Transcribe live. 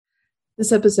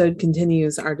This episode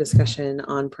continues our discussion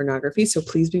on pornography, so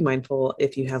please be mindful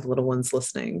if you have little ones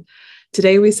listening.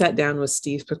 Today, we sat down with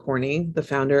Steve Picorni, the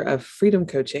founder of Freedom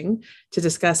Coaching, to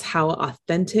discuss how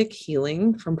authentic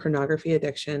healing from pornography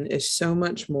addiction is so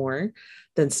much more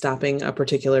than stopping a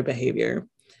particular behavior.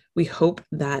 We hope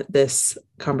that this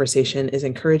conversation is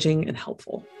encouraging and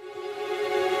helpful.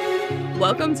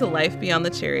 Welcome to Life Beyond the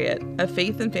Chariot, a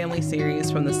faith and family series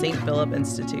from the St. Philip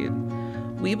Institute.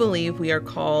 We believe we are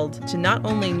called to not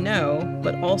only know,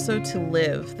 but also to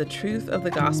live the truth of the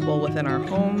gospel within our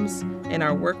homes, in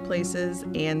our workplaces,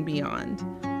 and beyond.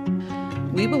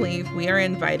 We believe we are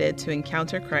invited to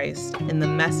encounter Christ in the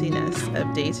messiness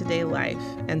of day-to-day life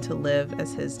and to live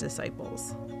as his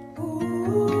disciples.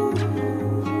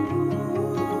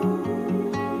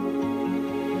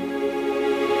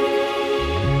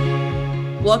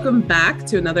 Welcome back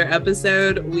to another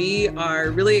episode. We are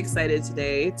really excited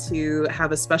today to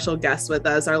have a special guest with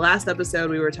us. Our last episode,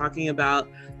 we were talking about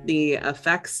the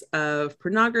effects of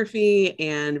pornography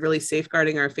and really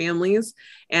safeguarding our families.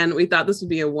 And we thought this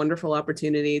would be a wonderful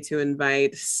opportunity to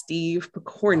invite Steve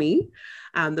Picorni,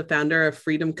 the founder of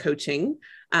Freedom Coaching,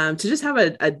 to just have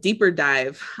a deeper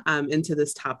dive into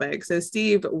this topic. So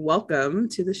Steve, welcome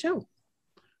to the show.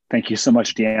 Thank you so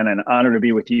much, Deanna. An honor to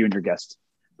be with you and your guest.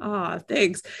 Oh,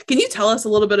 thanks. Can you tell us a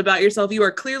little bit about yourself? You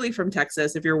are clearly from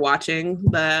Texas if you're watching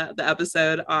the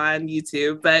episode on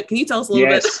YouTube, but can you tell us a little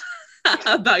bit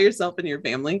about yourself and your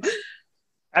family?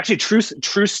 Actually,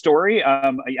 true story.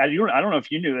 I don't know if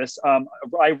you knew this. I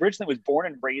originally was born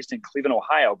and raised in Cleveland,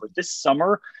 Ohio, but this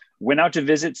summer went out to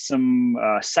visit some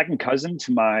second cousin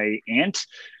to my aunt.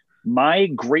 My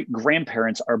great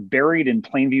grandparents are buried in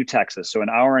Plainview, Texas. So an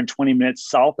hour and 20 minutes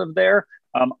south of there.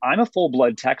 I'm a full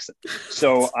blood Texan.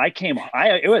 So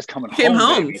it was coming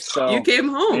home. Baby. So you came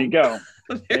home. There you go.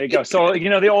 There you go. So,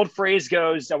 the old phrase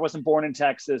goes, I wasn't born in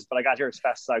Texas, but I got here as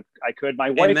fast as I could.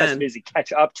 My wife has to basically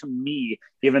catch up to me,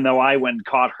 even though I went and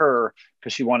caught her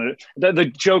because she wanted it. The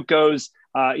joke goes,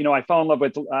 I fell in love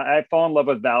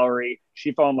with Valerie.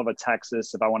 She fell in love with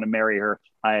Texas. If I want to marry her,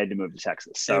 I had to move to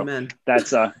Texas. So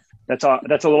that's a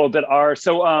little bit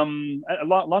so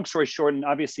long story short, and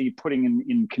obviously putting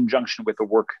in conjunction with the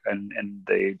work and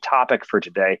the topic for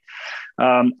today,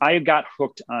 I got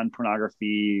hooked on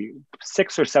pornography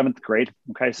 6th or 7th grade.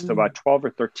 Okay. So about 12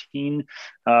 or 13,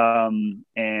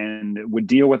 and would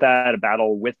deal with that, a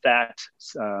battle with that,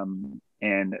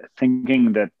 and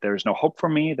thinking that there's no hope for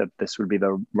me, that this would be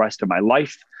the rest of my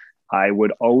life. I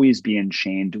would always be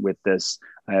enchained with this.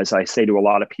 As I say to a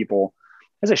lot of people,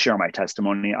 as I share my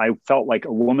testimony, I felt like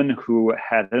a woman who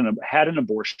had an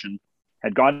abortion,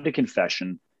 had gone to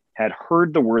confession, had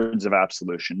heard the words of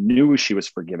absolution, knew she was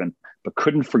forgiven, but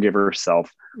couldn't forgive herself.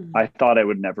 I thought I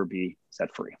would never be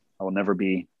set free. I will never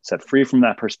be set free from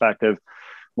that perspective.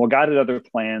 Well, God had other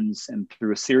plans, and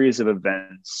through a series of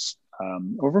events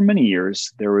over many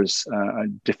years, there was a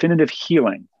definitive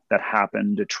healing that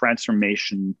happened, a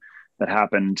transformation that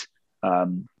happened.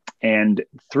 And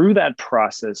through that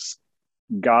process,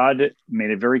 God made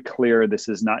it very clear, this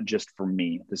is not just for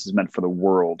me, this is meant for the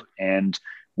world. And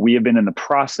we have been in the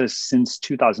process since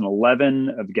 2011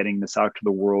 of getting this out to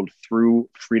the world through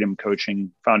Freedom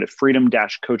Coaching, found at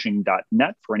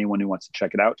freedom-coaching.net for anyone who wants to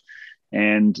check it out.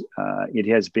 And it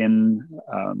has been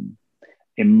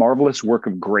a marvelous work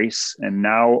of grace. And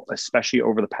now, especially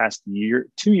over the past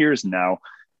 2 years now,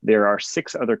 there are 5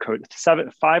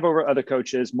 other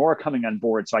coaches, more coming on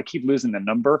board. So I keep losing the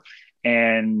number.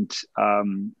 And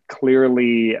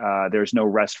clearly, there's no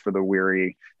rest for the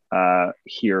weary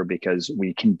here, because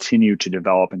we continue to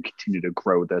develop and continue to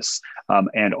grow this.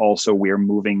 And also, we are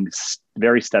moving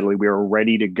very steadily. We are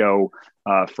ready to go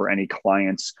for any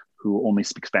clients who only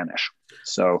speak Spanish.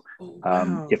 So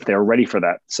if they're ready for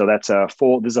that. So that's this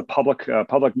is a public,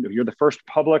 you're the first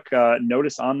public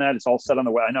notice on that. It's all set on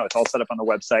the web. I know it's all set up on the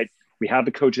website. We have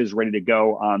the coaches ready to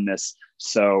go on this.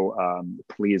 So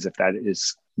please, if that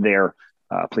is there,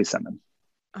 please send them.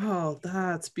 Oh,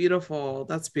 that's beautiful.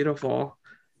 That's beautiful.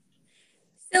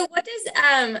 So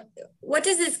what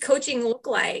does this coaching look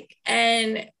like?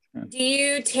 And do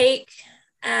you take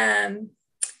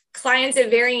clients of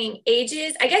varying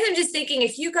ages? I guess I'm just thinking,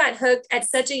 if you got hooked at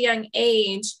such a young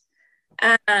age,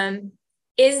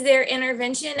 is there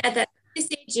intervention at that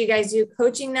stage? Do you guys do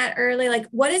coaching that early? Like,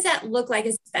 what does that look like,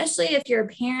 especially if you're a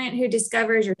parent who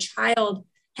discovers your child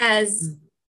has,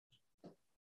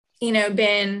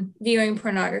 been viewing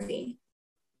pornography?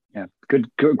 Yeah,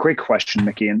 great question,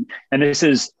 Mickey. And this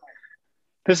is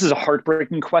a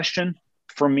heartbreaking question.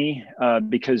 for me,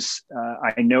 because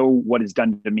I know what it's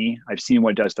done to me. I've seen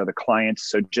what it does to other clients.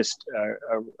 So just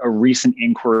a recent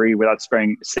inquiry, without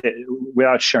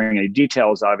sharing any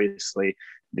details, obviously,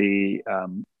 the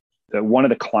one of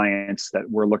the clients that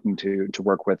we're looking to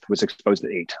work with was exposed to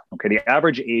 8. Okay, the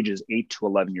average age is 8 to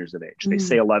 11 years of age. They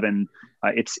say 11.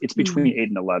 It's between 8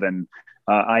 and 11.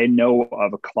 I know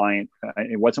of a client.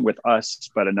 It wasn't with us,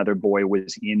 but another boy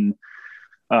was in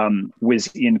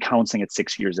counseling at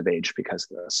 6 years of age because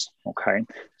of this. Okay.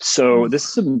 So this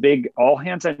is a big all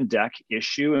hands on deck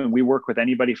issue. And we work with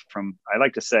anybody from, I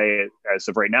like to say, as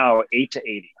of right now, 8 to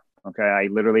 80. Okay. I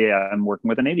literally am working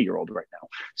with an 80-year-old right now.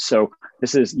 So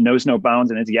this is knows no bounds.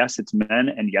 And yes, it's men.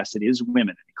 And yes, it is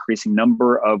women. An increasing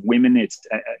number of women. It's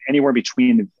anywhere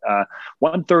between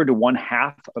 1/3 to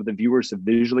 1/2 of the viewers of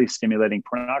visually stimulating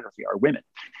pornography are women.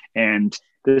 And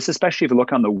this, especially if you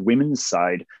look on the women's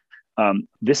side,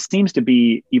 this seems to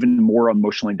be even more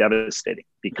emotionally devastating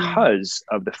because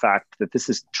of the fact that this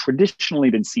has traditionally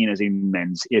been seen as a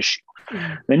men's issue.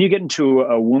 Then you get into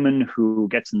a woman who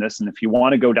gets in this, and if you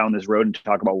want to go down this road and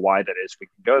talk about why that is, we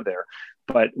can go there.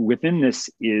 But within this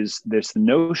is this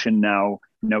notion now,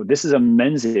 this is a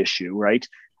men's issue, right?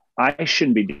 I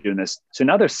shouldn't be doing this. So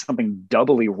now there's something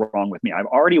doubly wrong with me. I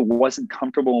already wasn't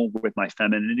comfortable with my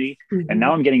femininity, and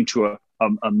now I'm getting to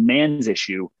a man's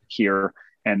issue here.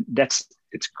 And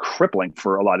it's crippling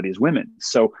for a lot of these women.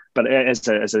 So, but as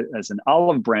an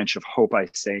olive branch of hope, I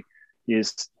say,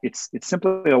 it's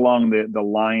simply along the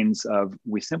lines of,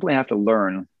 we simply have to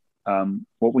learn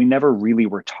what we never really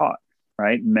were taught,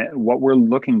 right? What we're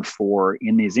looking for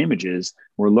in these images,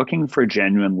 we're looking for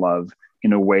genuine love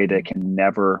in a way that can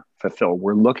never fulfill.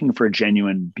 We're looking for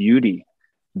genuine beauty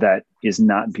that is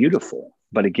not beautiful,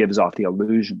 but it gives off the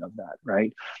illusion of that,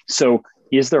 right? So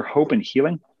is there hope and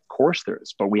healing? Of course there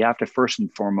is, but we have to first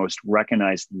and foremost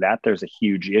recognize that there's a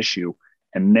huge issue,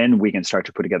 and then we can start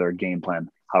to put together a game plan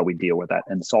how we deal with that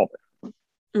and solve it.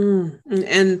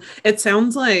 And it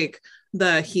sounds like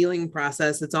the healing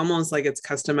process, it's almost like it's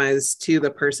customized to the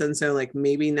person. So like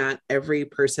maybe not every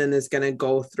person is going to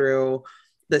go through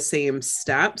the same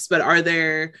steps, but are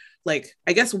there, like,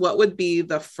 I guess what would be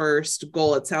the first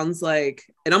goal? It almost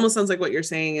sounds like what you're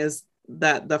saying is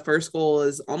that the first goal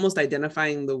is almost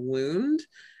identifying the wound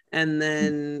and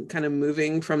then kind of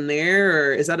moving from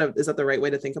there, or is that the right way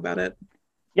to think about it?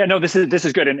 Yeah, no, this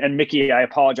is good. And Mickey, I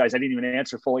apologize. I didn't even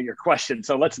answer fully your question.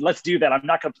 So let's do that. I'm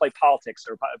not going to play politics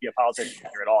or be a politician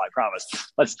here at all. I promise.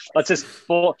 Let's just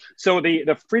So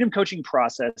the freedom coaching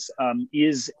process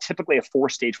is typically a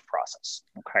 4-stage process.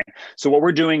 Okay. So what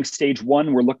we're doing, stage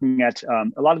 1, we're looking at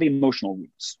a lot of the emotional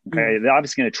wounds. Okay. They're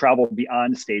obviously going to travel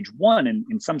beyond stage 1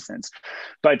 in some sense,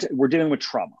 but we're dealing with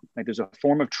trauma. Like there's a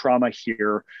form of trauma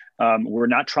here. We're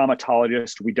not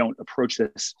traumatologists. We don't approach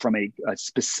this from a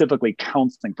specifically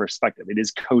counseling perspective. It is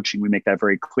coaching. We make that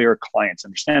very clear. Clients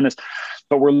understand this,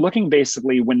 but we're looking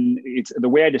basically the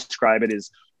way I describe it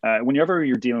is whenever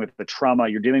you're dealing with the trauma,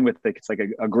 you're dealing with it's like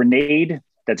a grenade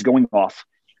that's going off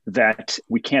that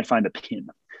we can't find the pin.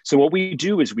 So what we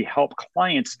do is we help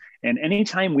clients, and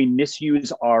anytime we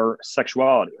misuse our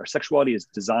sexuality is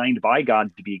designed by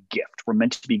God to be a gift. We're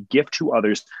meant to be a gift to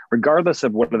others, regardless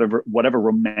of whatever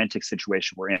romantic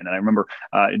situation we're in. And I remember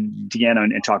Deanna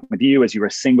and talking with you as you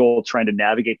were single, trying to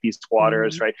navigate these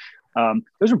waters, right?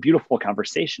 Those are beautiful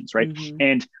conversations, right?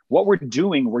 And what we're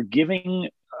doing, we're giving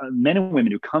men and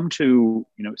women who come to,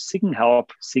 seeking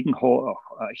help, seeking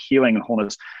healing and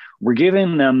wholeness, we're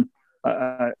giving them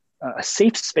a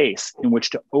safe space in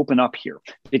which to open up here.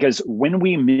 Because when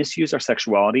we misuse our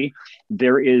sexuality,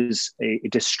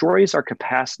 it destroys our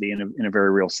capacity in a very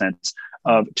real sense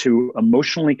to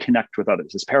emotionally connect with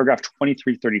others. This paragraph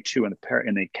 2332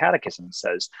 in the Catechism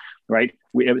says, right,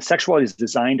 sexuality is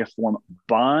designed to form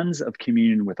bonds of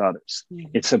communion with others.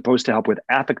 It's supposed to help with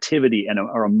affectivity and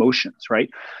our emotions, right?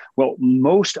 Well,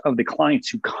 most of the clients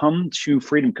who come to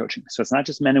freedom coaching, so it's not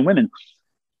just men and women,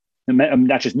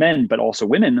 not just men, but also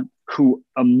women who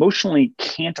emotionally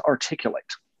can't articulate.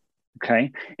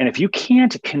 Okay. And if you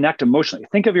can't connect emotionally,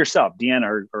 think of yourself,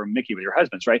 Deanna or Mickey with your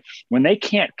husbands, right? When they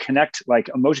can't connect like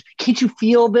emotion, can't you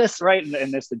feel this? Right.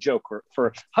 And that's the joke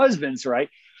for husbands, right?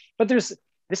 But this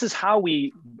is how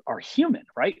we are human,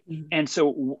 right? And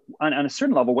so on a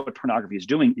certain level, what pornography is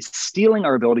doing is stealing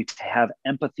our ability to have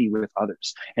empathy with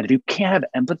others. And if you can't have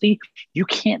empathy, you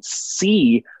can't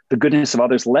see the goodness of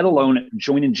others, let alone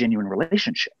join in genuine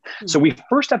relationship. So we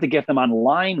first have to get them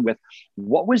online with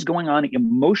what was going on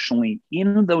emotionally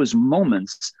in those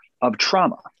moments of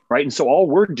trauma, right? And so all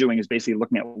we're doing is basically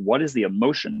looking at what is the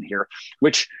emotion here,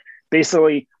 which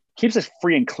basically keeps us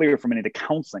free and clear from any of the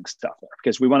counseling stuff there,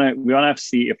 because we want to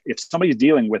see if somebody's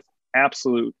dealing with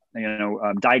absolute,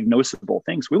 diagnosable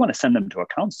things, we want to send them to a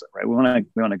counselor, right? We want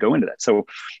to go into that. So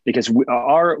because we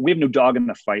have no dog in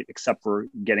the fight except for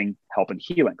getting help and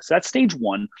healing. So that's stage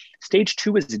one. Stage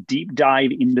two is a deep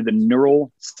dive into the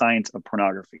neural science of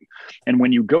pornography. And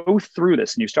when you go through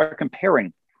this and you start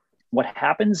comparing what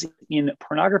happens in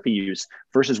pornography use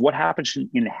versus what happens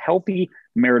in healthy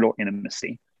marital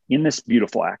intimacy in this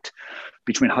beautiful act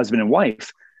between husband and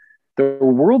wife, they're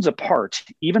worlds apart,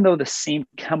 even though the same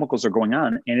chemicals are going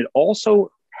on. And it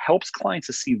also helps clients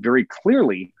to see very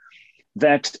clearly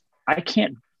that I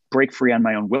can't break free on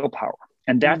my own willpower.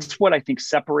 And that's what I think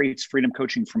separates freedom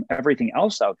coaching from everything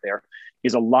else out there,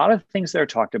 is a lot of things that are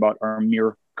talked about are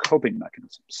mere coping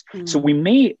mechanisms. So we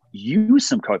may use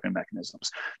some coping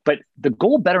mechanisms, but the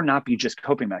goal better not be just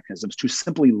coping mechanisms to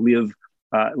simply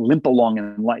limp along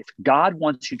in life. God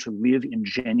wants you to live in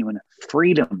genuine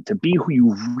freedom, to be who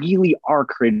you really are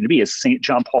created to be. As St.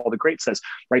 John Paul the Great says,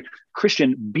 right?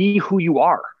 Christian, be who you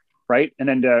are, right? And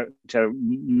then to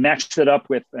match that up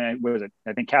with, what was it?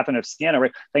 I think Catherine of Siena,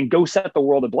 right? Then go set the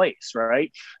world ablaze,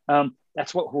 right?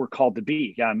 That's what we're called to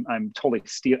be. I'm totally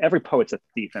every poet's a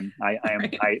thief, and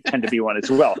I tend to be one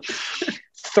as well.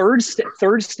 Third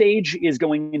stage is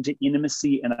going into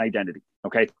intimacy and identity.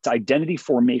 Okay, it's identity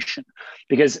formation,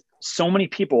 because so many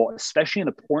people, especially in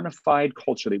the pornified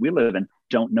culture that we live in,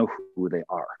 don't know who they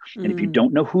are. And if you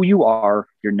don't know who you are,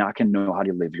 you're not going to know how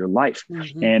to live your life.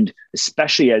 And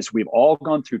especially as we've all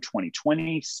gone through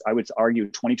 2020, I would argue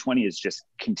 2020 is just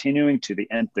continuing to the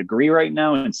nth degree right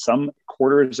now in some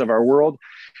quarters of our world.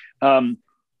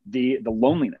 The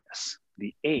loneliness,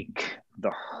 the ache,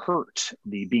 the hurt,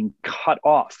 the being cut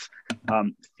off,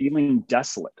 feeling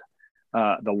desolate,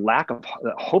 the lack of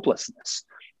hopelessness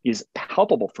is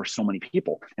palpable for so many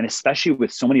people. And especially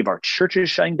with so many of our churches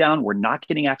shutting down, we're not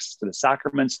getting access to the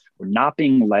sacraments, we're not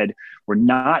being led, we're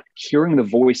not hearing the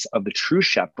voice of the true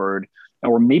shepherd,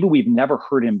 or maybe we've never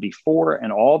heard him before,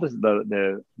 and all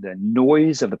the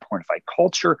noise of the pornified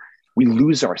culture, we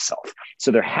lose ourselves. So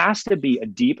there has to be a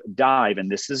deep dive, and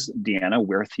this is, Deanna,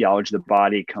 where theology of the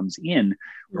body comes in,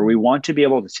 where we want to be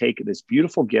able to take this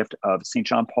beautiful gift of St.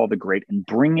 John Paul the Great and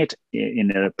bring it in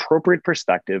an appropriate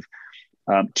perspective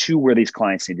to where these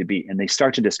clients need to be. And they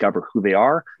start to discover who they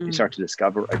are. They start to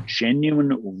discover a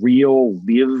genuine, real,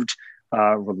 lived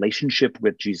relationship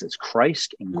with Jesus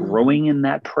Christ and growing in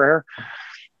that prayer.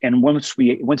 And once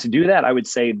we do that, I would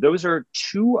say those are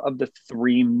two of the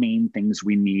three main things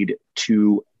we need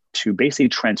to basically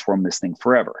transform this thing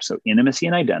forever. So intimacy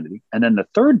and identity. And then the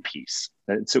third piece,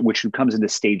 which comes into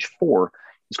stage 4,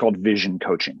 is called vision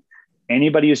coaching.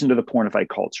 Anybody who's into the pornified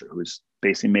culture, who's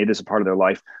basically made this a part of their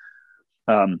life,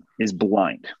 is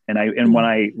blind. And when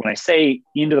I say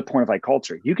into the pornified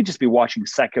culture, you could just be watching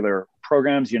secular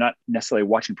programs. You're not necessarily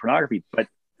watching pornography, but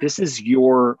this is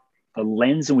the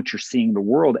lens in which you're seeing the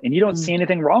world, and you don't see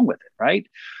anything wrong with it, right?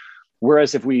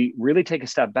 Whereas if we really take a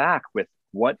step back with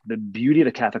what the beauty of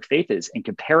the Catholic faith is and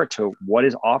compare it to what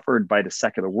is offered by the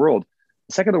secular world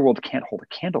can't hold a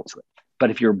candle to it.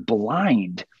 But if you're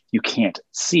blind, you can't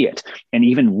see it. And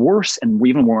even worse, and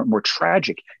even more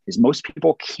tragic, is most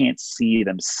people can't see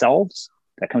themselves.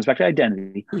 That comes back to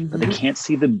identity, but they can't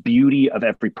see the beauty of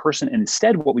every person. And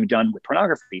instead, what we've done with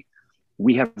pornography,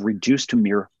 we have reduced to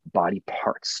mere body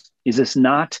parts. Is this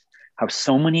not how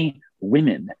so many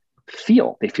women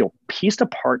feel? They feel pieced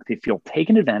apart. They feel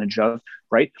taken advantage of,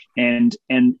 right? And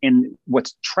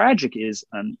what's tragic is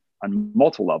on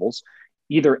multiple levels,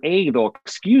 either A, they'll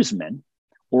excuse men,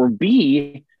 or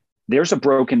B, there's a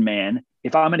broken man.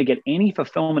 If I'm going to get any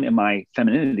fulfillment in my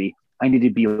femininity, I need to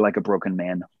be like a broken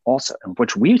man also. And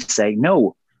which we say,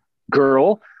 no,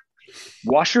 girl,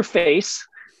 wash your face.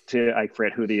 I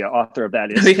forget who the author of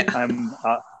that is.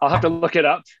 I'll have to look it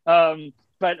up.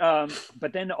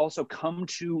 But then also come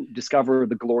to discover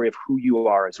the glory of who you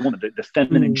are as a woman, the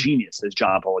feminine genius, as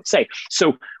John Paul would say.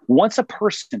 So once a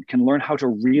person can learn how to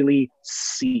really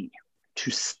see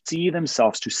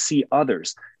themselves, to see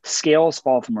others, scales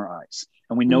fall from our eyes.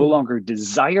 And we no longer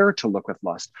desire to look with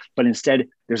lust, but instead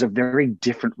there's a very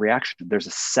different reaction. There's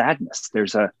a sadness.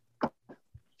 There's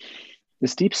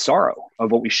this deep sorrow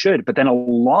of what we should, but then a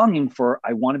longing for,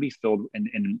 I want to be filled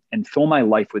and fill my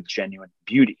life with genuine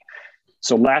beauty.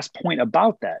 So last point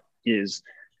about that is,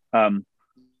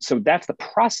 so that's the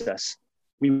process.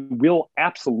 We will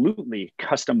absolutely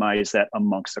customize that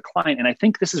amongst the client. And I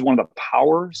think this is one of the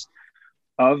powers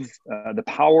of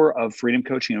freedom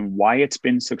coaching, and why it's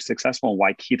been so successful and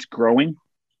why it keeps growing,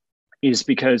 is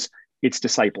because it's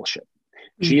discipleship.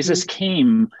 Jesus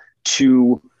came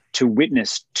to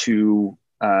witness to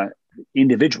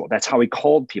individual. That's how he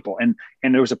called people. And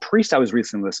there was a priest I was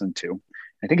recently listening to,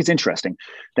 I think it's interesting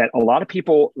that a lot of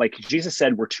people, like Jesus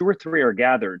said, where 2 or 3 are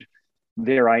gathered,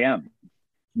 there I am.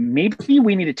 Maybe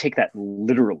we need to take that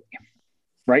literally,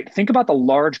 right? Think about the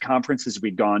large conferences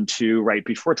we'd gone to, right?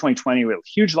 Before 2020, we had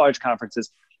huge, large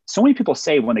conferences. So many people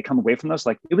say when they come away from those,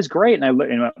 like, it was great.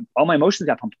 And all my emotions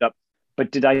got pumped up,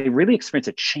 but did I really experience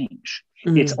a change?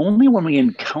 Mm-hmm. It's only when we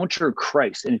encounter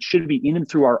Christ, and it should be in and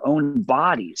through our own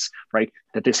bodies, right,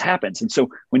 that this happens. And so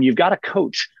when you've got a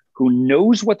coach who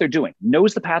knows what they're doing,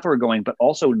 knows the path we're going, but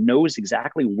also knows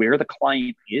exactly where the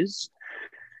client is,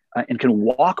 and can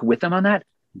walk with them on that,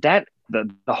 the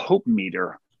hope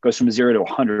meter goes from 0 to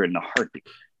 100 in a heartbeat.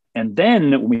 And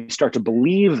then when we start to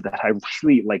believe that I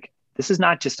really, like, this is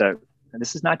not just a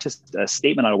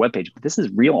statement on a webpage, but this is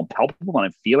real and palpable, and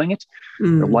I'm feeling it,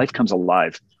 their life comes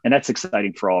alive. And that's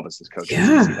exciting for all of us as coaches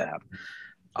to see that happen.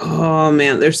 Oh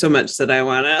man, there's so much that I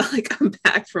want to like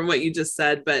unpack from what you just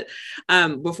said. But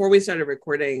before we started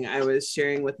recording, I was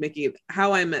sharing with Mickey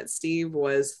how I met Steve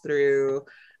was through,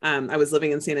 I was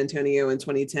living in San Antonio in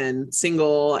 2010,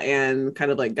 single, and kind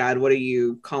of like, God, what are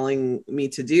you calling me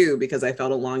to do? Because I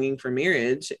felt a longing for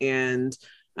marriage, and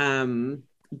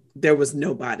there was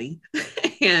nobody.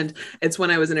 And it's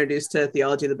when I was introduced to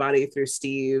Theology of the Body through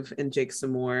Steve and Jake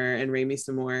Samore and Ramey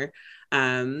Samore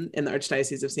in the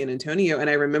Archdiocese of San Antonio. And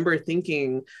I remember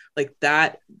thinking like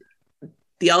that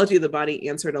Theology of the Body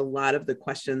answered a lot of the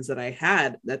questions that I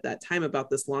had at that time about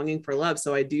this longing for love.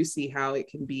 So I do see how it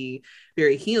can be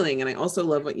very healing. And I also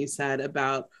love what you said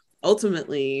about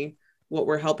ultimately what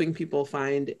we're helping people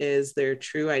find is their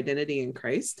true identity in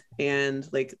Christ, and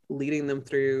like leading them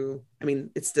through, I mean,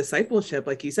 it's discipleship,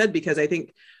 like you said, because I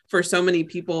think for so many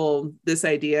people, this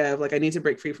idea of like, I need to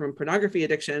break free from pornography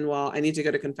addiction. Well, I need to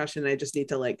go to confession. I just need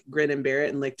to like grin and bear it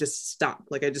and like, just stop.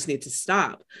 Like, I just need to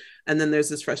stop. And then there's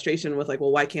this frustration with like,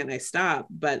 well, why can't I stop?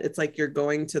 But it's like, you're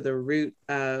going to the root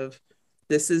of,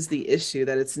 this is the issue,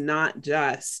 that it's not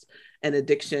just an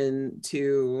addiction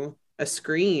to a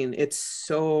screen. It's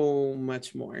so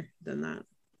much more than that.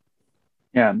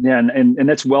 Yeah. And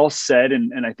that's well said.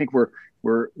 And I think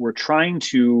we're trying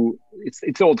to, it's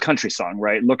the old country song,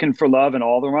 right? Looking for love in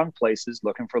all the wrong places,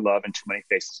 looking for love in too many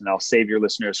faces. And I'll save your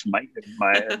listeners from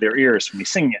their ears from me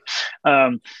singing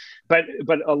it.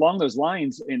 But along those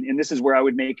lines, and this is where I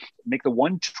would make the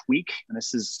one tweak, and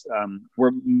this is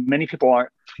where many people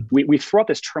are, we throw out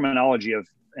this terminology of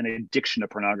an addiction to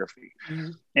pornography.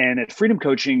 Mm-hmm. And at Freedom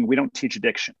Coaching, we don't teach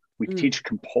addiction. We teach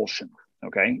compulsion.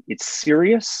 Okay. It's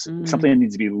serious. It's something that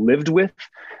needs to be lived with.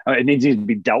 It needs to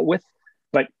be dealt with.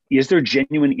 But is there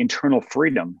genuine internal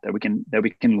freedom that we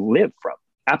can live from?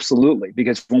 Absolutely.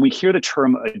 Because when we hear the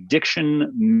term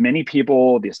addiction, many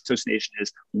people, the association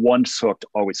is once hooked,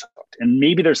 always hooked. And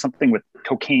maybe there's something with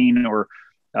cocaine or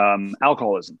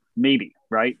alcoholism, maybe,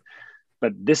 right?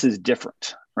 But this is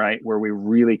different, right? Where we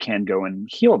really can go and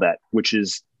heal that,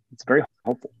 it's very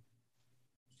hopeful.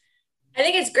 I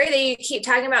think it's great that you keep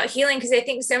talking about healing, because I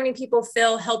think so many people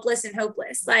feel helpless and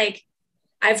hopeless. Like,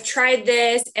 I've tried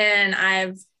this and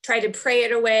I've tried to pray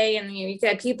it away. And you've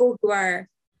got people who are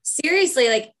seriously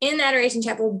like in the Adoration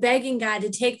Chapel begging God to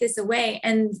take this away,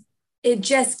 and it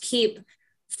just keep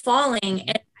falling.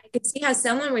 And I could see how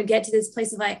someone would get to this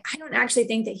place of like, I don't actually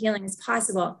think that healing is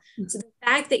possible. Mm-hmm. So the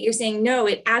fact that you're saying, no,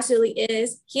 it absolutely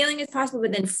is, healing is possible,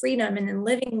 but then freedom and then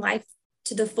living life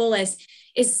to the fullest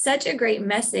is such a great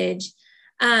message.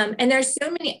 And there's so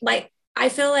many, like, I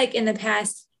feel like in the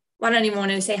past, well, I don't even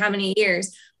want to say how many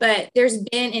years, but there's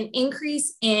been an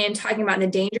increase in talking about the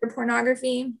danger of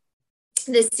pornography,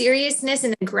 the seriousness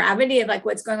and the gravity of like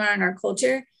what's going on in our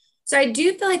culture. So I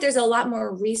do feel like there's a lot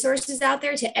more resources out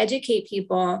there to educate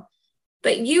people.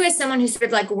 But you, as someone who's sort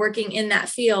of like working in that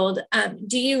field,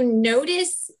 do you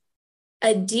notice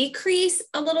a decrease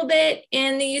a little bit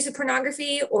in the use of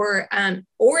pornography, or an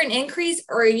increase,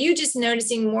 or are you just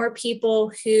noticing more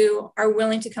people who are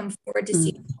willing to come forward to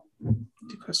see?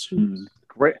 Good question.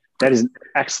 Great. That is an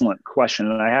excellent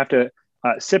question. And I have to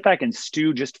sit back and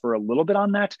stew just for a little bit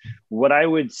on that. What I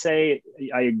would say,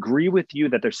 I agree with you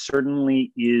that there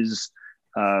certainly is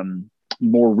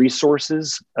more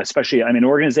resources, especially, I mean,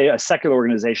 a secular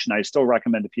organization I still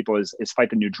recommend to people is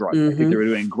Fight the New Drug. Mm-hmm. I think they're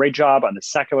doing a great job on the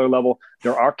secular level.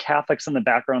 There are Catholics in the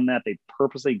background on that. They've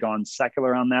purposely gone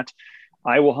secular on that.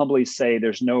 I will humbly say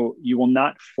you will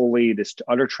not fully, this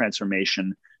utter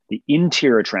transformation, the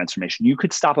interior transformation. You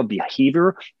could stop a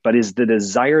behavior, but is the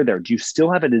desire there? Do you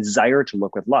still have a desire to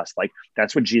look with lust? Like,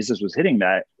 that's what Jesus was hitting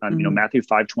that on, Matthew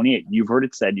 5:28. You've heard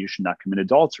it said, you should not commit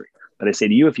adultery. But I say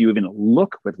to you, if you even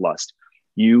look with lust,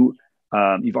 you've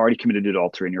already committed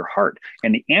adultery in your heart.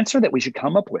 And the answer that we should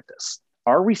come up with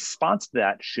our response to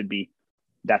that should be,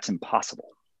 that's impossible.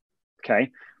 Okay.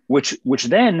 which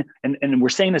then, and we're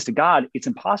saying this to God, it's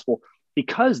impossible,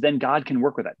 because then God can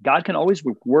work with that. God can always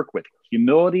work with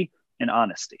humility and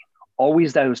honesty,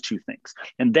 always those two things.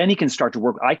 And then he can start to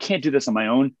work. I can't do this on my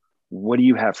own. What do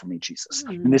you have for me, Jesus?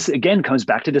 And this again comes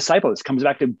back to disciple. This comes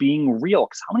back to being real.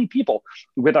 Because how many people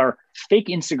with our fake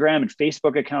Instagram and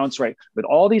Facebook accounts, right? With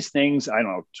all these things, I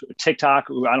don't know, TikTok,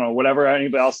 I don't know, whatever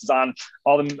anybody else is on,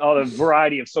 all the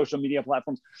variety of social media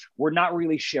platforms, we're not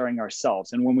really sharing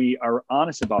ourselves. And when we are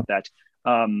honest about that,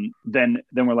 then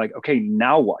we're like, okay,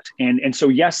 now what? And so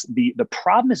yes, the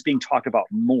problem is being talked about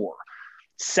more.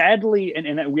 Sadly,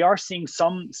 and we are seeing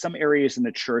some areas in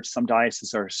the church, some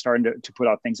dioceses are starting to put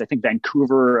out things. I think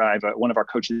Vancouver, I have one of our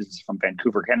coaches from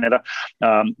Vancouver, Canada.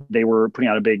 They were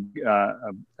putting out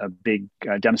a big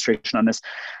demonstration on this.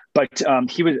 But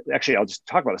he was actually, I'll just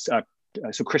talk about this.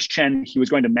 So Chris Chen, he was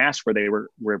going to mass where they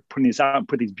were putting these out and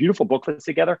put these beautiful booklets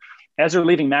together. As they're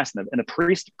leaving mass, and the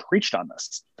priest preached on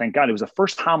this. Thank God, it was the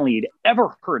first homily he'd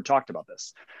ever heard talked about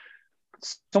this.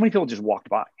 So many people just walked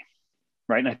by.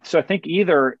 Right. And so I think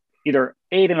either A,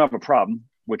 they don't have a problem,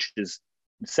 which is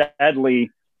sadly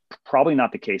probably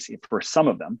not the case for some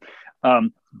of them.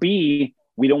 B,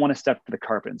 we don't want to step to the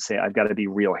carpet and say, I've got to be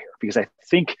real here, because I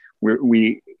think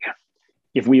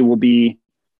if we will be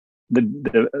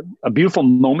a beautiful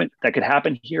moment that could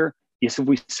happen here is if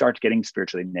we start getting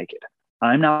spiritually naked.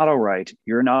 I'm not all right.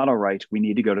 You're not all right. We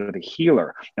need to go to the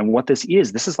healer. And what this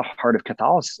is the heart of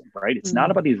Catholicism, right? It's not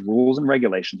about these rules and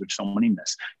regulations, which so many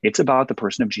miss. It's about the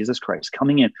person of Jesus Christ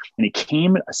coming in. And he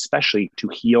came especially to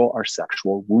heal our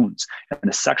sexual wounds. And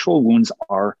the sexual wounds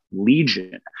are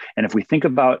legion. And if we think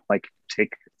about,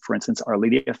 take, for instance, Our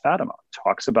Lady of Fatima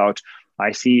talks about,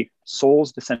 I see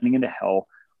souls descending into hell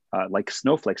like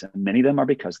snowflakes, and many of them are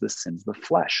because of the sins of the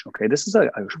flesh. Okay, this is a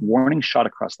warning shot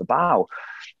across the bow,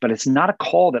 but it's not a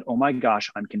call that, oh my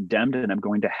gosh, I'm condemned and I'm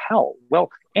going to hell.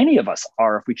 Well, any of us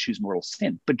are if we choose mortal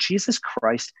sin, but Jesus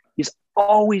Christ is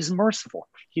always merciful.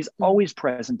 He's always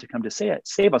present to come to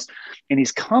save us. And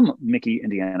he's come, Mickey,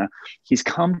 Indiana, he's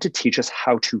come to teach us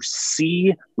how to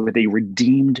see with a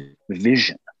redeemed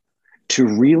vision, to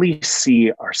really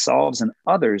see ourselves and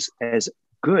others as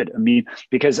good. I mean,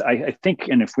 because I think,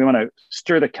 and if we want to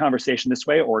stir the conversation this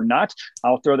way or not,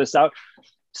 I'll throw this out.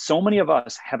 So many of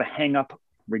us have a hang up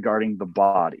regarding the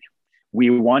body.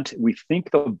 We think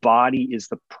the body is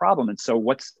the problem. And so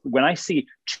when I see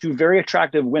two very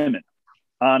attractive women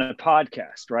on a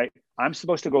podcast, right? I'm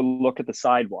supposed to go look at the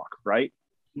sidewalk, right?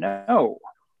 No,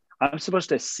 I'm supposed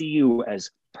to see you as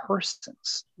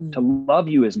persons, to love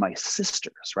you as my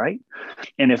sisters, right?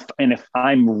 And if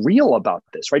I'm real about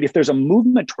this, right? If there's a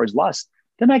movement towards lust,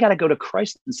 then I got to go to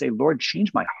Christ and say, Lord,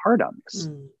 change my heart on this,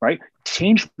 right?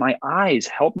 Change my eyes.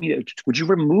 Help me. Would you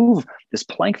remove this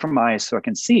plank from my eyes so I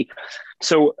can see?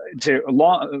 So to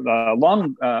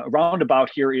long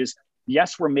roundabout here is,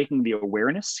 yes, we're making the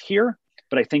awareness here,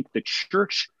 but I think the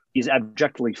church is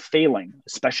abjectly failing,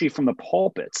 especially from the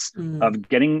pulpits,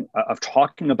 of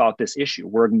talking about this issue.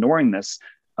 We're ignoring this.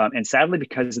 And sadly,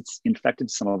 because it's infected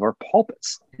some of our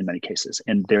pulpits in many cases,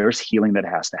 and there's healing that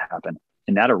has to happen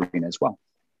in that arena as well.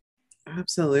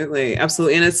 Absolutely.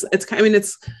 Absolutely. And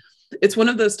it's one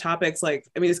of those topics,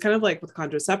 it's kind of like with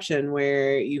contraception,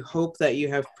 where you hope that you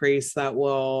have priests that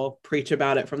will preach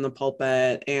about it from the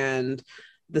pulpit, and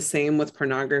the same with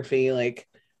pornography,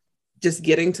 just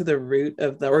getting to the root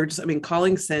of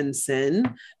calling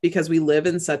sin, because we live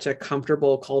in such a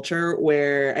comfortable culture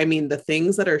where, the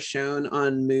things that are shown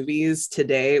on movies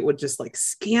today would just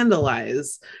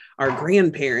scandalize our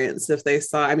grandparents if they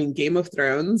saw, Game of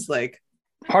Thrones,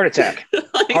 heart attack,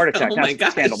 oh my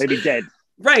gosh. Scandal, maybe dead.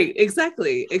 Right.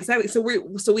 Exactly. So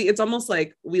it's almost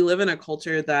like we live in a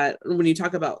culture that, when you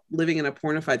talk about living in a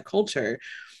pornified culture,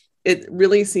 it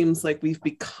really seems like we've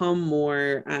become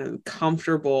more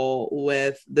comfortable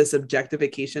with this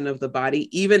objectification of the body,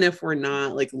 even if we're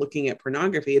not looking at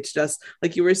pornography. It's just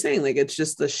like you were saying, it's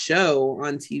just the show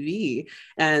on TV.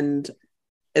 And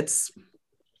it's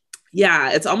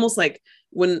almost like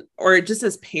just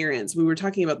as parents, we were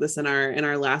talking about this in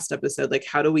our last episode,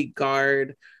 how do we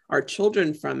guard our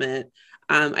children from it?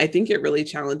 I think it really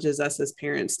challenges us as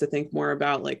parents to think more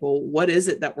about what is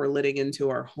it that we're letting into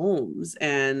our homes,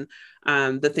 and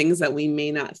the things that we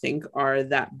may not think are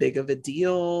that big of a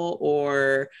deal,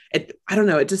 or I don't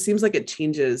know. It just seems like it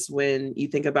changes when you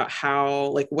think about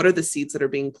how, what are the seeds that are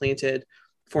being planted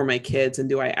for my kids, and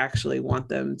do I actually want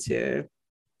them to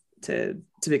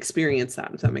experience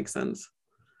that, if that makes sense?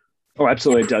 Oh,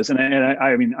 absolutely it does. And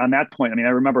I mean, on that point, I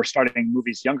remember starting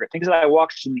movies younger, things that I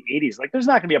watched in the 80s, there's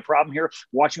not going to be a problem here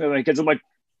watching with my kids. I'm like,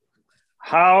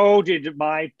 how did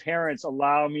my parents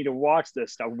allow me to watch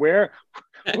this stuff? Where,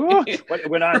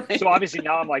 so obviously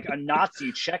now I'm like a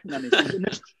Nazi checking on these things.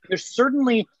 And there's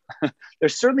certainly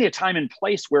a time and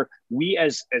place where we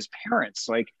as parents,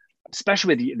 like,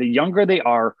 especially with the younger they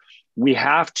are, we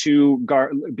have to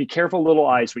be careful, little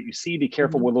eyes, what you see, be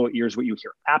careful with little ears, what you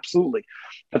hear. Absolutely.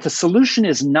 But the solution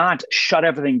is not shut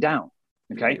everything down.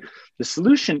 Okay. The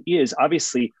solution is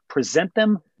obviously present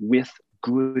them with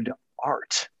good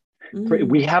art.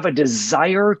 We have a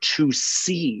desire to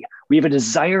see. We have a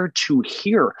desire to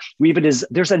hear.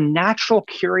 There's a natural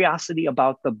curiosity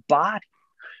about the body.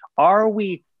 Are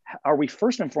we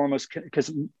first and foremost, because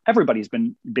everybody's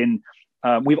been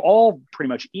we've all pretty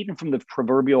much eaten from the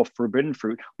proverbial forbidden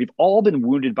fruit. We've all been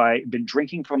been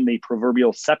drinking from the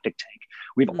proverbial septic tank.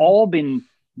 We've all been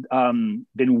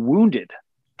wounded,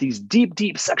 these deep,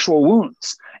 deep sexual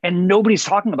wounds. And nobody's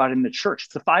talking about it in the church.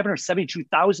 It's the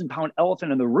 572,000-pound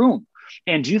elephant in the room.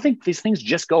 And do you think these things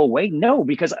just go away? No,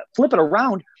 because flip it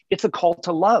around, it's a call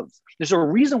to love. There's a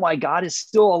reason why God is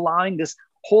still allowing this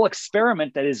whole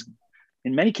experiment that is,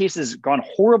 in many cases, gone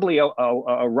horribly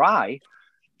awry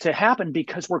to happen,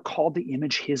 because we're called to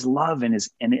image his love and his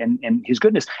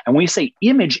goodness. And when we say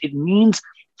image, it means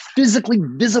physically,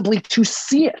 visibly to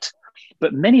see it.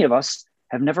 But many of us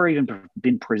have never even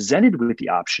been presented with the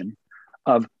option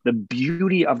of the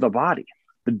beauty of the body,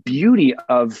 the beauty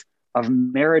of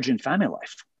marriage and family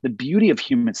life, the beauty of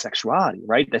human sexuality,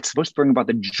 right? That's supposed to bring about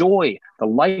the joy, the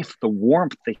life, the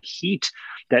warmth, the heat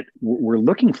that we're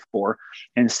looking for.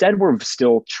 And instead, we're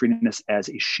still treating this as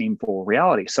a shameful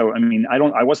reality. So, I mean,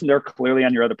 I wasn't there clearly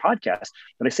on your other podcast,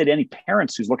 but I say to any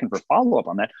parents who's looking for follow-up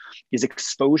on that is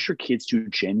expose your kids to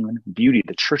genuine beauty.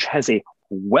 The church has a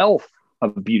wealth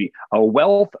of beauty, a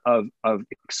wealth of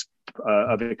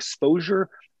exposure,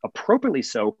 appropriately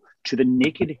so, to the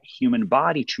naked human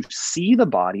body, to see the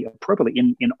body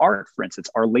appropriately in art, for instance,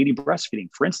 Our Lady breastfeeding,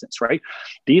 for instance, right?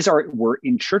 We're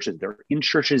in churches. They're in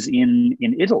churches in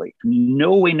Italy.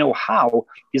 No way, no how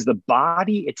is the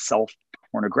body itself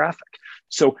pornographic.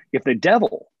 So if the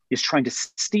devil is trying to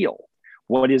steal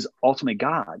what is ultimately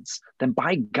God's, then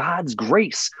by God's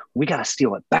grace, we got to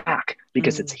steal it back,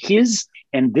 because it's his.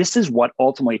 And this is what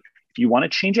ultimately, if you want to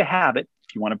change a habit,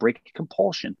 if you want to break a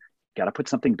compulsion, got to put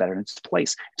something better in its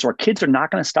place. So our kids are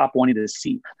not going to stop wanting to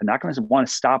see. They're not going to want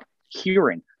to stop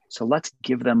hearing. So let's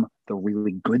give them the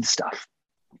really good stuff.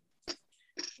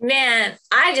 Man,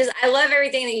 I love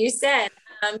everything that you said,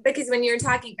 because when you were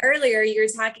talking earlier, you were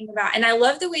talking about, and I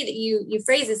love the way that you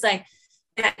phrase this, like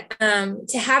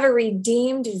to have a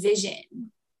redeemed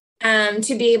vision,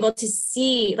 to be able to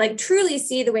see, like truly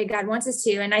see the way God wants us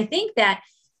to. And I think that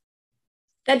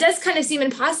does kind of seem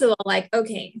impossible. Like,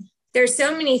 okay, there's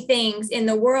so many things in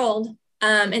the world.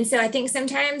 And so I think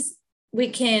sometimes we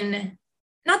can,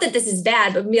 not that this is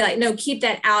bad, but be like, no, keep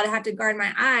that out. I have to guard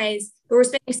my eyes. But we're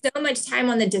spending so much time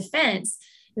on the defense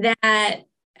that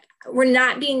we're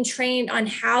not being trained on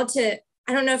how to,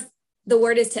 I don't know if the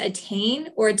word is to attain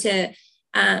or to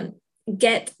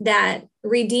get that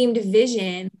redeemed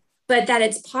vision, but that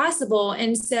it's possible.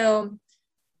 And so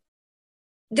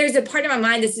there's a part of my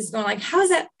mind that's just going like,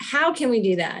 how can we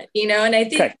do that? You know? And I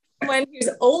think someone who's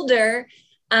older,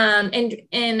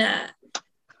 and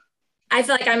I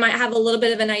feel like I might have a little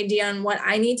bit of an idea on what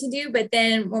I need to do. But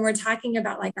then when we're talking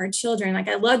about like our children, like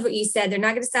I loved what you said, they're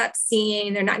not going to stop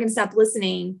seeing, they're not going to stop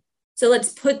listening. So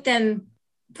let's put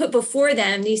before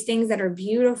them these things that are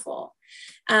beautiful.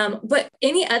 But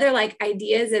any other like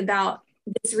ideas about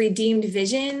this redeemed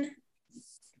vision?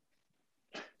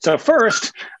 So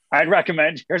first, I'd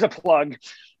recommend, here's a plug.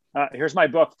 Here's my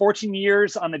book, 14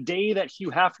 Years on the Day That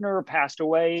Hugh Hefner Passed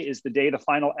Away is the day the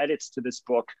final edits to this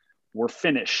book were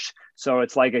finished. So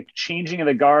it's like a changing of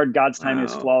the guard. God's timing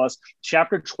is flawless.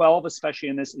 Chapter 12, especially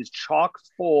in this, is chock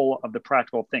full of the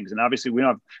practical things. And obviously we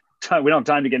don't have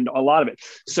time to get into a lot of it.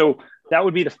 So that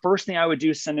would be the first thing I would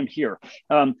do, send them here.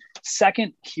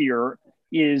 Second here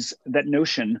is that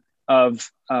notion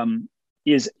of,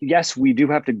 yes, we do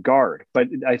have to guard, but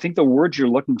I think the word you're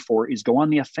looking for is go on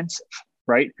the offensive,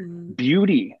 right?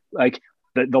 Beauty, like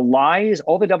the lies,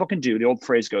 all the devil can do, the old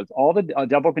phrase goes, all the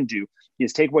devil can do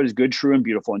is take what is good, true, and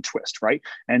beautiful and twist, right?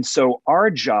 And so our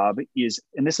job is,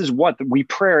 and this is what we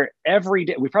pray every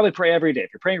day. We probably pray every day.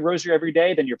 If you're praying rosary every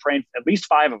day, then you're praying at least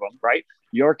 5 of them, right?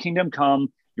 Your kingdom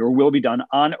come, your will be done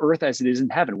on earth as it is in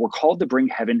heaven. We're called to bring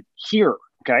heaven here.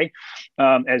 Okay.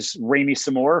 As Rami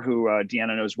Samor, who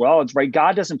Deanna knows well, it's right.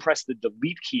 God doesn't press the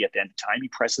delete key at the end of time. He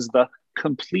presses the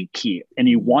complete key. And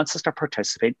he wants us to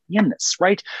participate in this,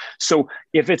 right? So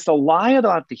if it's the lie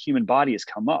about the human body has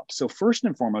come up, so first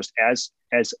and foremost, as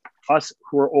us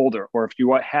who are older, or if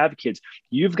you have kids,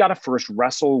 you've got to first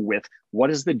wrestle with what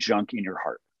is the junk in your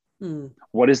heart?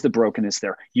 What is the brokenness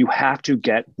there? You have to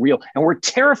get real. And we're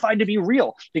terrified to be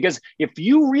real, because if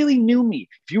you really knew me,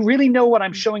 if you really know what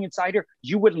I'm showing inside here,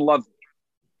 you wouldn't love me.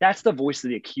 That's the voice of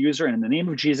the accuser. And in the name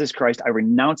of Jesus Christ, I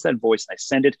renounce that voice.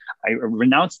 And I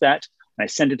renounce that, and I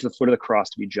send it to the foot of the cross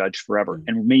to be judged forever.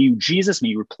 And may you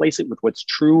replace it with what's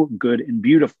true, good, and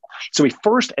beautiful. So we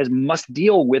first must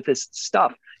deal with this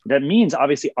stuff. That means,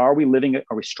 obviously, are we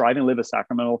striving to live a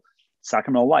sacramental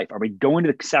life? Are we going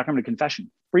to the sacrament of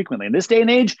confession frequently? In this day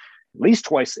and age, at least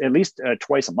twice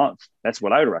a month. That's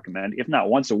what I would recommend, if not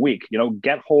once a week.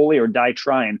 Get holy or die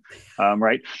trying,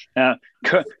 right? Get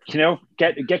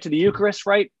to the Eucharist,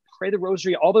 right? Pray the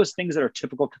rosary, all those things that are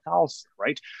typical Catholicism,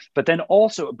 right? But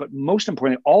most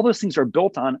importantly, all those things are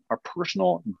built on our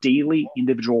personal, daily,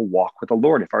 individual walk with the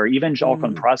Lord. If our evangelical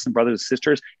and Protestant brothers and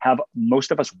sisters have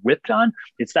most of us whipped on,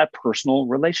 it's that personal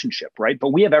relationship, right?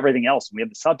 But we have everything else. We have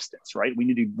the substance, right? We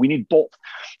need both.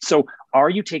 So are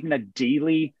you taking that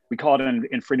daily, we call it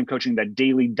in Freedom Coaching, that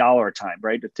daily dollar time,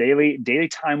 right? The daily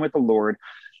time with the Lord,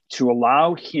 to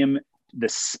allow him the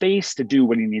space to do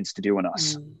what he needs to do in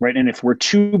us, right? And if we're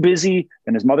too busy,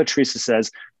 and as Mother Teresa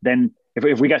says, then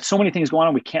if we got so many things going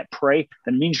on, we can't pray,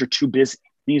 then it means you're too busy.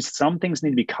 It means some things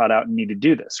need to be cut out and need to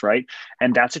do this, right?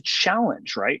 And that's a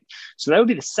challenge, right? So that would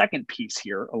be the second piece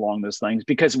here along those lines,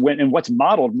 because what's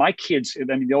modeled, my kids,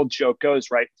 the old joke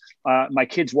goes, right? My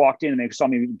kids walked in and they saw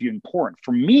me being porn.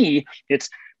 For me, it's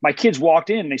my kids walked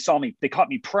in and they caught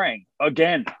me praying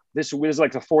again. This was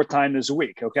like the fourth time this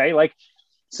week, okay?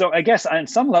 So I guess on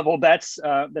some level, that's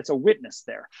a witness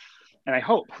there, and I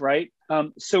hope, right?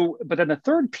 But then the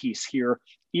third piece here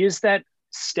is that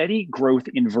steady growth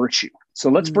in virtue. So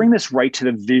let's bring this right to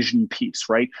the vision piece,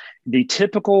 right? The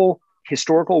typical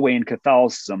historical way in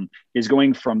Catholicism is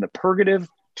going from the purgative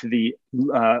to the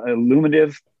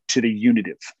illuminative to the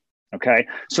unitive. Okay.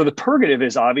 So the purgative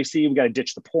is obviously we got to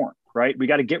ditch the porn, right? We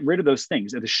got to get rid of those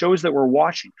things, the shows that we're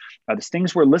watching, the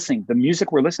things we're listening, the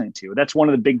music we're listening to. That's one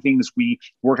of the big things we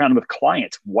work on with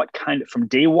clients. From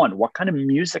day one, what kind of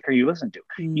music are you listening to?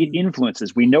 It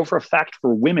influences. We know for a fact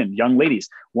for women, young ladies,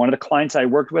 one of the clients I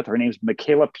worked with, her name's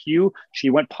Michaela Pugh. She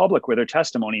went public with her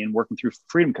testimony and working through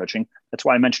Freedom Coaching. That's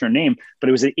why I mentioned her name, but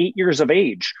it was at 8 years of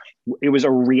age. It was a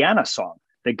Rihanna song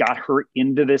that got her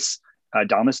into this,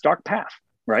 down this dark path.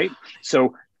 Right.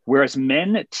 So whereas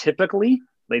men typically,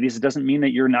 ladies, it doesn't mean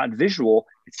that you're not visual.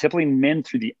 It's typically men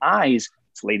through the eyes.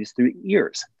 It's ladies through the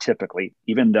ears, typically,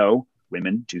 even though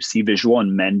women do see visual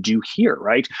and men do hear.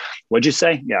 Right. What'd you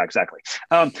say? Yeah, exactly.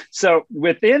 So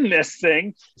within this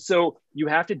thing, so you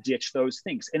have to ditch those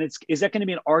things. And is that going to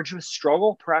be an arduous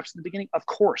struggle? Perhaps in the beginning? Of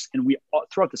course. And we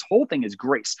throughout this whole thing is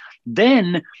grace.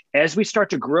 Then as we start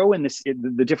to grow in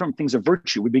the different things of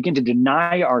virtue, we begin to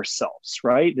deny ourselves,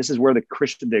 right? This is where the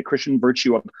Christian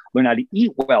virtue of learn how to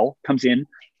eat well comes in.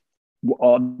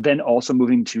 Then also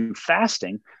moving to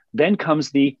fasting, then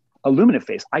comes the illuminative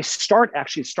phase. It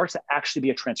starts to actually be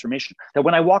a transformation. That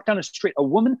when I walk down the street, a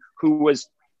woman who was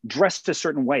dressed a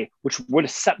certain way, which would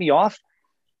have set me off,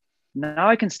 now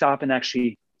I can stop and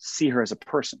actually see her as a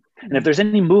person. And if there's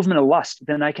any movement of lust,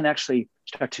 then I can actually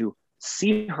start to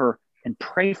see her and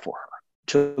pray for her,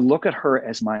 to look at her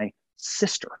as my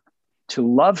sister, to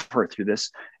love her through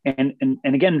this. And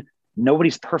again,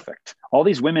 nobody's perfect. All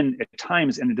these women at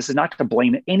times, and this is not to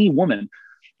blame any woman,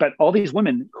 but all these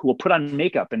women who will put on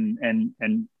makeup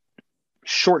and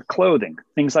short clothing,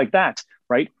 things like that,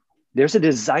 right? There's a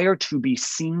desire to be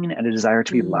seen and a desire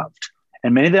to be loved.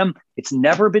 And many of them, it's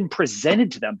never been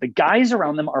presented to them. The guys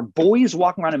around them are boys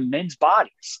walking around in men's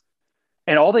bodies.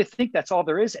 And all they think that's all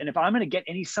there is. And if I'm going to get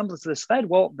any semblance of this fed,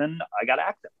 well, then I got to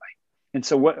act that way. And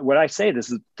so what I say,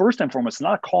 this is first and foremost,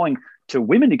 not calling to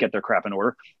women to get their crap in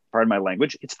order, pardon my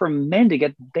language. It's for men to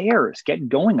get theirs, get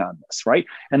going on this, right?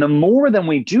 And the more than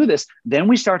we do this, then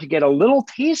we start to get a little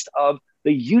taste of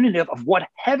the unitive of what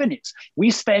heaven is.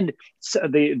 We spend one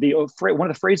of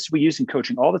the phrases we use in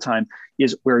coaching all the time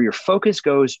is where your focus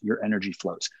goes, your energy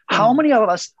flows. How many of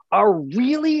us are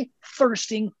really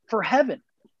thirsting for heaven?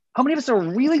 How many of us are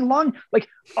really longing, like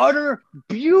utter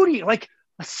beauty, like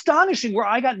astonishing, where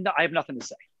I have nothing to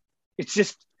say. It's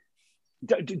just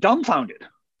dumbfounded,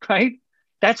 right?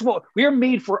 That's what we are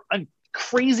made for, a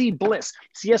crazy bliss.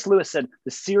 C.S. Lewis said,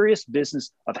 the serious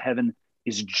business of heaven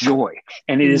is joy.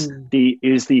 And it is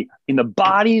in the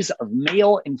bodies of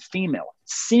male and female,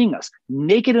 seeing us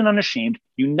naked and unashamed,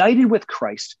 united with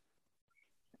Christ,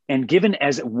 and given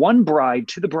as one bride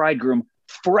to the bridegroom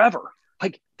forever.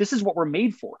 Like, this is what we're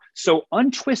made for. So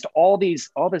untwist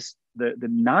the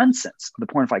nonsense of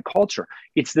the pornified culture.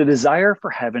 It's the desire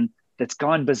for heaven that's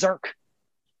gone berserk.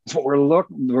 It's what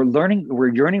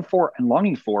we're yearning for and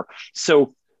longing for.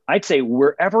 So I'd say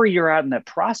wherever you're at in that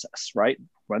process, right?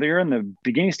 Whether you're in the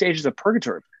beginning stages of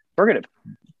purgative,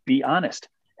 be honest,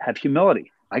 have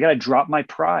humility. I got to drop my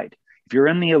pride. If you're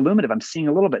in the illuminative, I'm seeing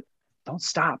a little bit. Don't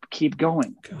stop. Keep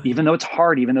going. Even though it's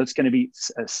hard, even though it's going to be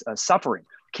suffering,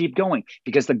 keep going,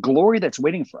 because the glory that's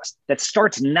waiting for us, that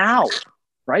starts now,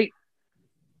 right,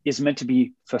 is meant to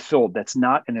be fulfilled. That's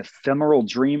not an ephemeral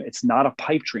dream. It's not a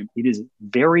pipe dream. It is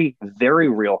very, very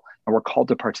real, and we're called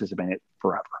to participate in it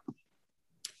forever.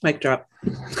 Mic drop.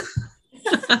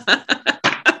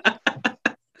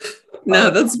 No,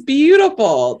 that's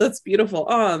beautiful. That's beautiful.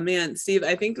 Oh man, Steve,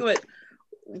 I think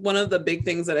one of the big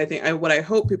things that what I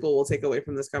hope people will take away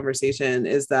from this conversation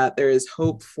is that there is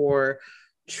hope for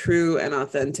true and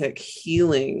authentic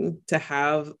healing, to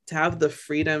have the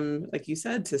freedom, like you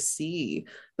said, to see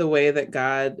the way that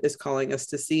God is calling us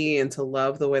to see, and to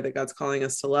love the way that God's calling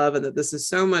us to love, and that this is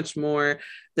so much more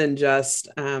than just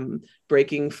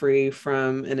breaking free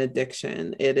from an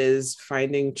addiction. It is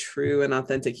finding true and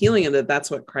authentic healing, and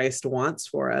that's what Christ wants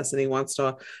for us, and he wants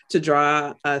to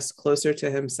draw us closer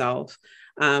to himself.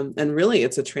 And really,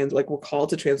 it's we're called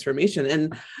to transformation.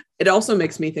 And it also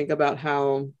makes me think about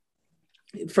how,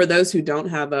 for those who don't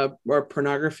have a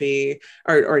pornography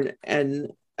or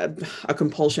a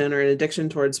compulsion or an addiction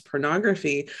towards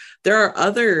pornography, there are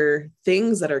other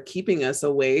things that are keeping us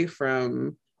away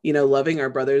from, loving our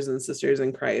brothers and sisters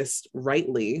in Christ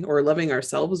rightly, or loving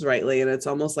ourselves rightly. And it's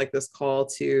almost like this call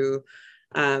to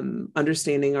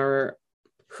understanding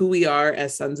who we are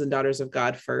as sons and daughters of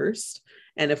God first.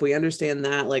 And if we understand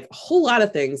that, like, a whole lot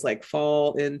of things like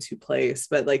fall into place.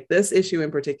 But like this issue in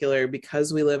particular,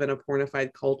 because we live in a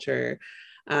pornified culture,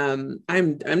 I'm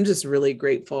just really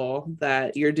grateful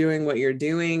that you're doing what you're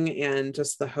doing, and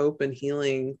just the hope and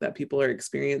healing that people are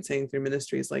experiencing through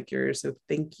ministries like yours. So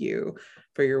thank you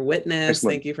for your witness.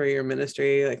 Excellent. Thank you for your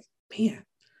ministry. Like, man.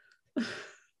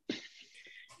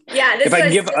 Yeah, this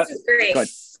was great.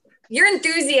 Your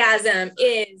enthusiasm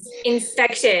is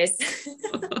infectious.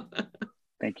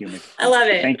 Thank you, Nikki. I love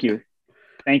it. Thank you.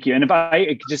 And if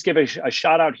I just give a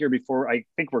shout out here before I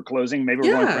think we're closing, maybe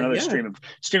we're going for another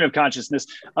stream of consciousness.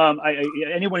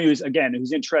 Anyone who's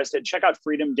interested, check out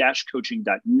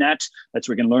freedom-coaching.net. That's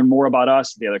where you can learn more about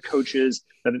us, the other coaches,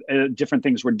 the different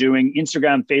things we're doing.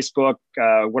 Instagram, Facebook,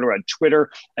 Twitter,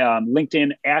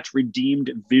 LinkedIn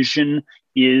 @Redeemed Vision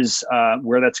is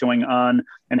where that's going on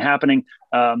and happening.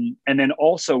 And then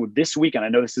also this weekend, I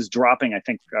know this is dropping, I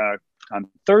think, on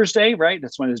Thursday, right?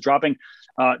 That's when it's dropping.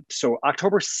 So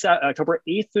October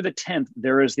 8th through the 10th,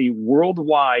 there is the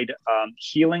Worldwide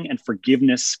Healing and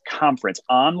Forgiveness Conference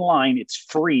online. It's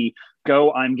free.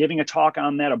 Go. I'm giving a talk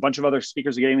on that. A bunch of other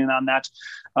speakers are getting in on that.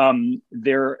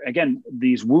 Again,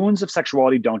 these wounds of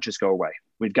sexuality don't just go away.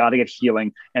 We've got to get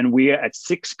healing. And we at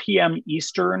 6 p.m.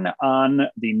 Eastern on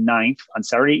the 9th, on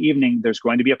Saturday evening, there's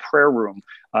going to be a prayer room.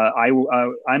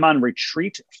 I'm on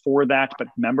retreat for that, but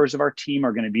members of our team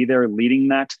are going to be there leading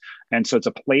that. And so it's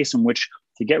a place in which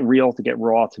to get real, to get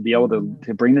raw, to be able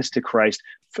to bring this to Christ,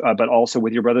 but also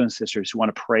with your brothers and sisters who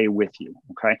want to pray with you.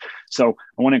 Okay. So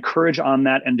I want to encourage on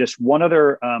that. And just one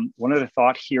other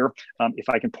thought here. If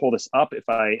I can pull this up, if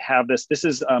I have this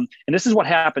is, and this is what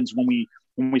happens when we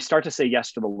start to say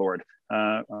yes to the Lord.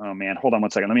 Oh man, hold on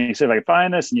one second. Let me see if I can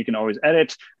find this, and you can always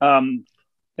edit.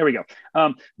 There we go.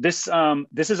 This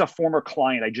is a former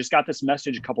client. I just got this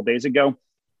message a couple days ago.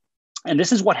 And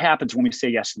this is what happens when we say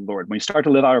yes to the Lord, when we start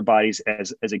to live out our bodies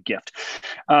as a gift.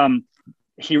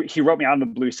 He wrote me out of the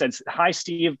blue, said, "Hi,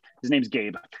 Steve." His name's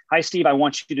Gabe. "Hi, Steve. I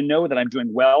want you to know that I'm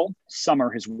doing well. Summer,"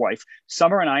 his wife,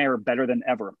 "Summer and I are better than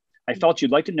ever. I felt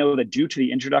you'd like to know that due to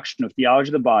the introduction of theology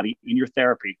of the body in your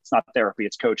therapy," it's not therapy,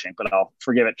 it's coaching, but I'll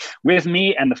forgive it, "with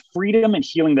me and the freedom and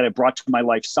healing that it brought to my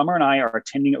life, Summer and I are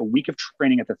attending a week of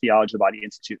training at the Theology of the Body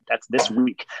Institute." That's this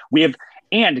week.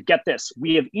 And get this,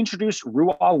 we have introduced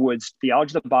Ruah Wood's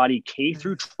Theology of the Body K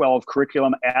through 12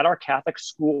 curriculum at our Catholic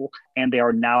school, and they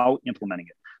are now implementing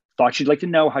it. Thought you'd like to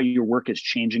know how your work is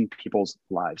changing people's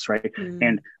lives, right?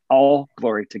 And all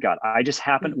glory to God. I just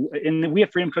happen, and we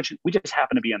have Freedom Coaching, we just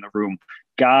happen to be in the room.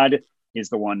 God is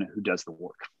the one who does the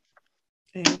work.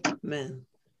 Amen.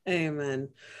 Amen.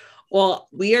 Well,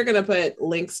 we are going to put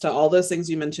links to all those things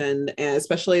you mentioned, and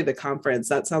especially the conference.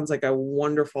 That sounds like a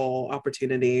wonderful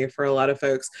opportunity for a lot of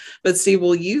folks. But Steve,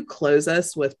 will you close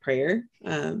us with prayer?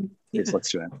 Yes, let's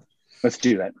do it. Let's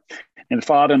do that. In the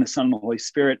Father, and the Son, and the Holy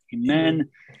Spirit. Amen.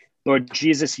 Lord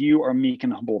Jesus, you are meek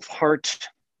and humble of heart.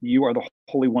 You are the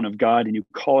Holy One of God, and you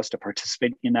call us to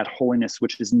participate in that holiness,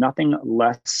 which is nothing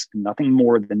less, nothing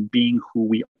more than being who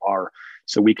we are,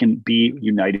 so we can be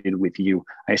united with you.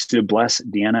 I ask you to bless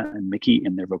Deanna and Mickey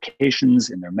in their vocations,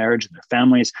 in their marriage, in their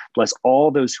families. Bless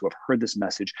all those who have heard this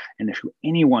message, and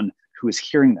anyone who is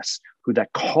hearing this, who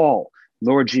that call,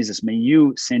 Lord Jesus, may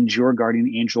you send your guardian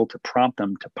angel to prompt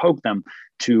them, to poke them,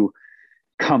 to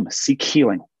come seek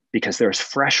healing, because there is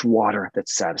fresh water that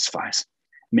satisfies.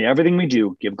 May everything we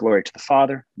do give glory to the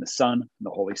Father, and the Son, and the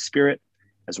Holy Spirit,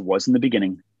 as was in the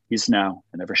beginning, is now,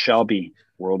 and ever shall be,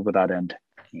 world without end.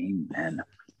 Amen.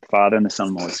 Father, and the Son,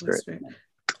 and the Holy Spirit.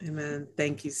 Amen.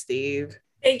 Thank you, Steve.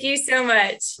 Thank you so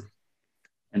much.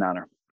 An honor.